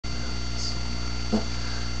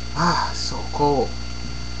It's so cold.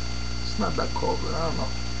 It's not that cold, but I don't know.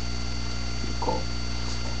 It's cold.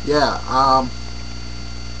 Yeah. I'm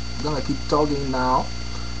gonna keep talking now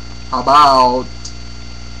about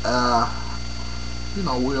uh, we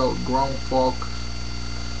are grown folk,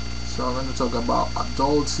 so I'm gonna talk about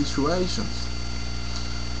adult situations.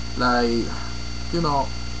 Like, you know,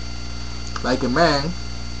 like a man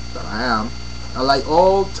that I am, I like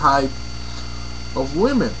all type of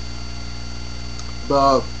women.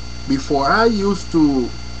 But before I used to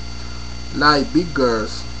like big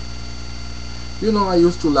girls. I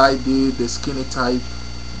used to like the skinny type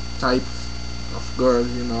of girls.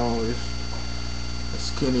 With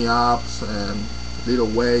skinny abs and little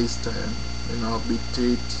waist and big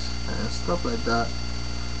tits and stuff like that.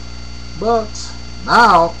 But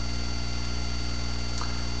now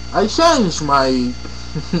I changed my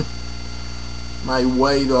my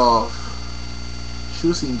way of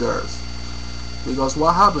choosing girls, because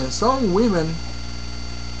what happens? Some women,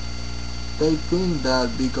 they think that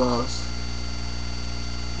because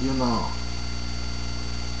you know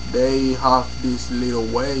they have this little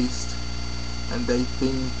waist, and they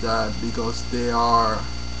think that because they are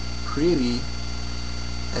pretty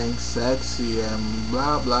and sexy and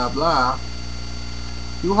blah blah blah,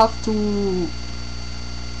 you have to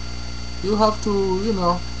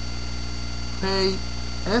pay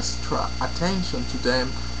extra attention to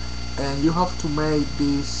them, and you have to make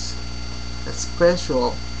this a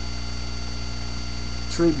special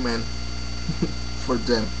treatment for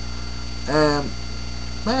them. And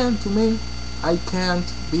man, to me, I can't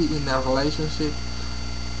be in a relationship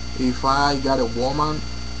if I got a woman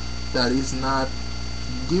that is not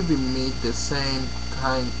giving me the same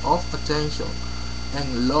kind of attention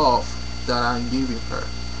and love that I'm giving her.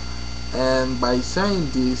 And by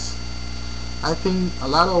saying this, I think a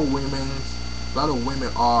lot of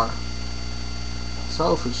women are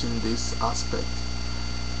selfish in this aspect.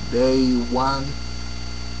 They want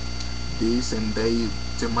this and they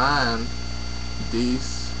demand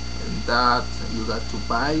this and that, and you got to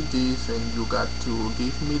buy this and you got to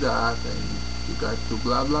give me that, and you got to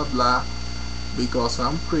blah blah blah, because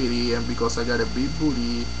I'm pretty and because I got a big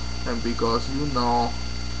booty, and because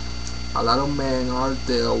a lot of men out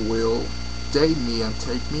there will date me and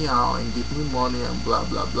take me out and give me money and blah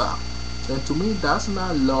blah blah. And to me, that's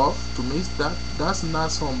not love. To me, that's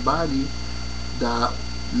not somebody that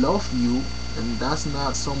love you, and that's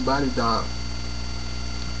not somebody that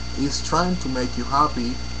is trying to make you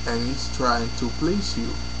happy and is trying to please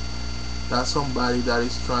you. That's somebody that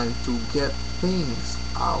is trying to get things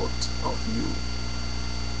out of you.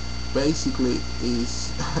 Basically,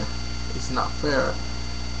 is it's not fair,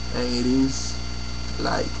 and it is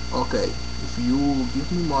like, okay, if you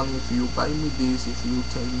give me money, if you buy me this, if you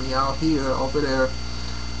take me out here, over there,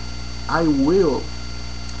 I will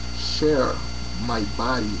share my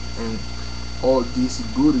body and all these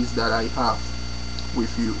goodies that I have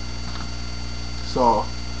with you. So,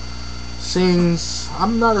 since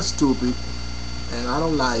I'm not a stupid and I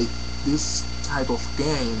don't like this type of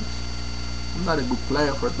game, I'm not a good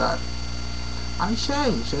player for that. I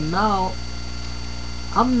changed, and now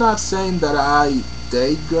I'm not saying that I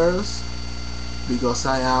date girls, because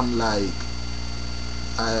I am like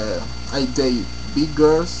I date big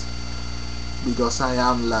girls, because I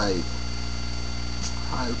am like,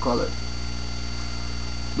 how you call it,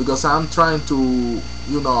 because I'm trying to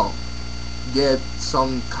get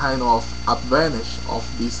some kind of advantage of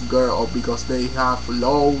this girl, or because they have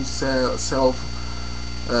low self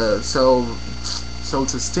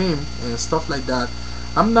esteem and stuff like that.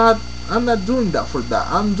 I'm not doing that for that.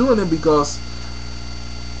 I'm doing it because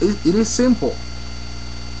it is simple.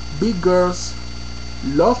 Big girls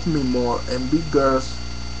love me more, and big girls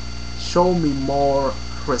show me more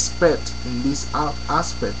respect in this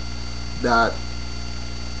aspect that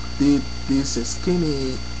these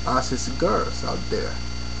skinny ass girls out there.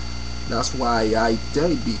 That's why I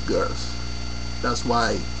date big girls. That's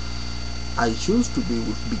why I choose to be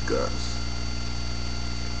with big girls.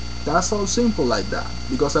 That's all simple like that.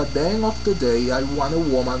 Because at the end of the day, I want a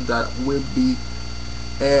woman that will be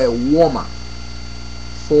a woman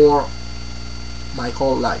for my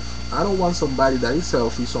whole life. I don't want somebody that is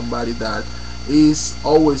selfish, somebody that is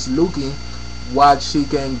always looking what she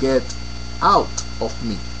can get out of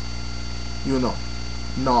me. You know,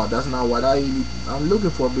 no, that's not what I'm looking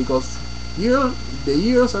for, because the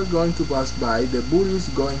years are going to pass by, the booty is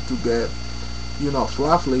going to get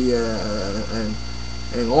fluffy and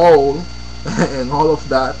old and all of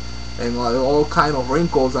that, and all kind of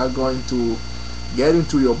wrinkles are going to get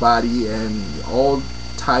into your body, and all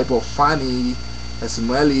type of funny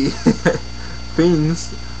smelly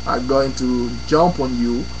things are going to jump on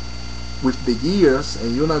you with the years,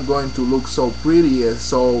 and you're not going to look so pretty and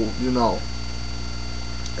so,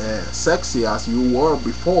 sexy as you were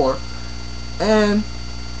before. And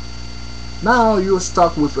now you're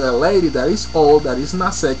stuck with a lady that is old, that is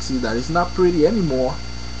not sexy, that is not pretty anymore,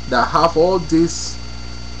 that have all this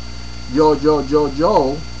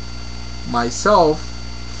yo, myself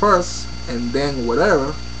first and then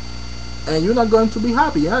whatever, and you're not going to be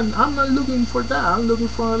happy. And I'm not looking for that. I'm looking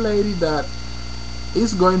for a lady that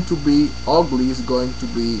is going to be ugly, is going to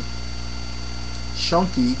be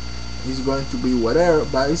chunky, is going to be whatever,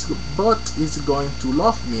 but it's going to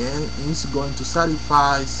love me, and it's going to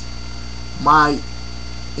satisfy my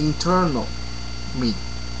internal me,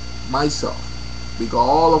 myself, because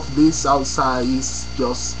all of this outside is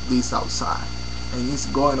just this outside, and it's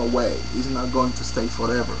going away. It's not going to stay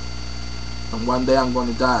forever, and one day I'm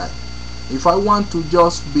going to die. If I want to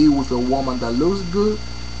just be with a woman that looks good,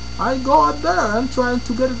 I go out there and try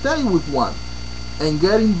to get a date with one, and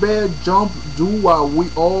get in bed, jump, do what we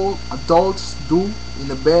all adults do in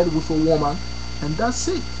the bed with a woman, and that's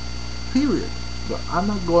it, period. But I'm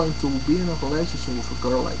not going to be in a relationship with a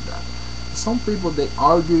girl like that. Some people, they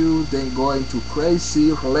argue, they go into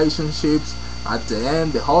crazy relationships. At the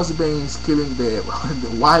end, the husband is killing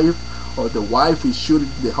the wife, or the wife is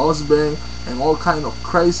shooting the husband, and all kind of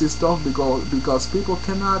crazy stuff, because people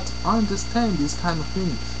cannot understand these kind of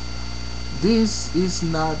things. This is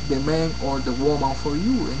not the man or the woman for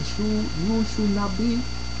you, and you should not be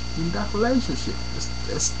in that relationship.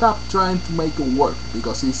 Stop trying to make it work,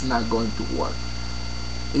 because it's not going to work.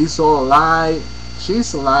 It's all a lie.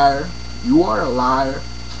 She's a liar. You are a liar.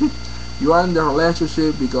 You are in the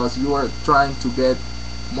relationship because you are trying to get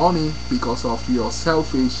money because of your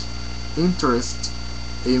selfish interest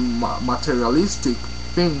in materialistic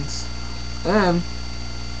things, and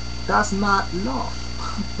that's not love.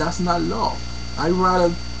 That's not love. I'd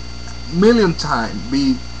rather million times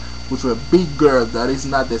be with a big girl that is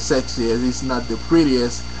not the sexiest, is not the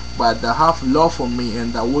prettiest, but that have love for me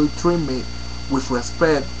and that will treat me with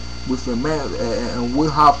respect, with a man, and will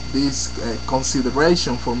have this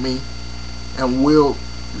consideration for me, and will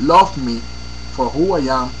love me for who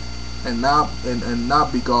I am, and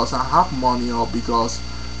not because I have money, or because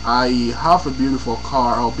I have a beautiful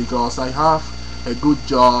car, or because I have a good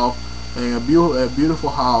job and a beautiful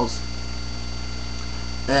house.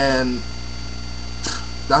 And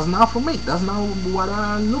that's not for me. That's not what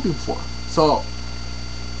I'm looking for. So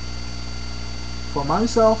for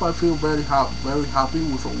myself, I feel very happy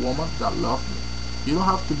with a woman that loves me. You don't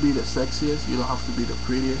have to be the sexiest, you don't have to be the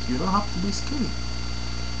prettiest, you don't have to be skinny.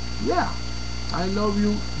 Yeah, I love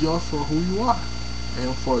you just for who you are,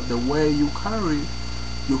 and for the way you carry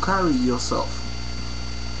yourself.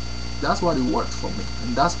 That's what it works for me,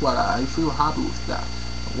 and that's what I feel happy with that.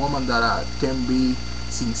 A woman that can be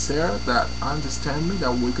sincere, that understand me,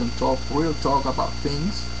 that we can talk real talk about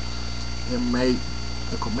things, and make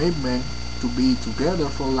a commitment to be together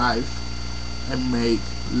for life, and make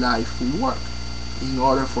life work in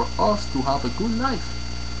order for us to have a good life,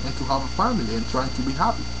 and to have a family, and trying to be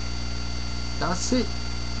happy. That's it.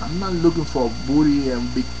 I'm not looking for booty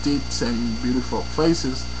and big tits and beautiful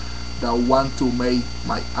faces that want to make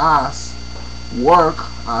my ass work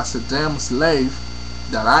as a damn slave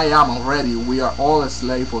that I am already. We are all a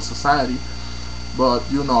slave for society. But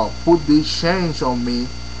put this change on me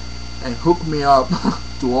and hook me up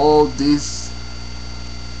to all this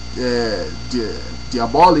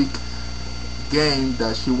diabolic game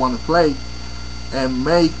that she want to play, and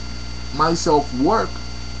make myself work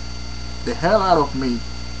the hell out of me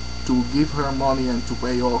to give her money and to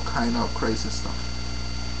pay all kind of crazy stuff.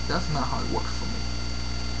 That's not how it works for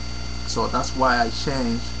me. So that's why I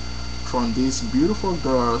changed from these beautiful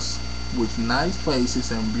girls with nice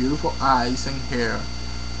faces and beautiful eyes and hair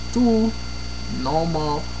to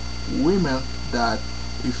normal women that,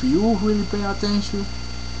 if you really pay attention,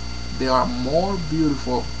 they are more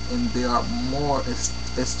beautiful and they are more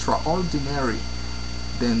extraordinary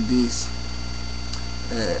than this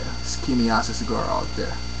skinny asses girl out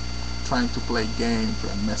there trying to play games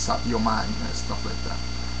and mess up your mind and stuff like that.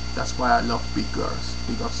 That's why I love big girls,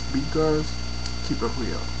 because big girls keep it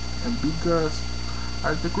real, and big girls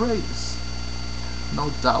are the greatest, no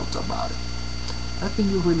doubt about it. I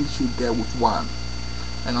think you really should get with one,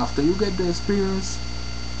 and after you get the experience,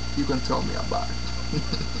 you can tell me about it.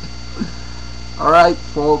 Alright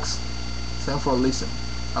folks, thanks for listening.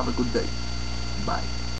 Have a good day. Bye.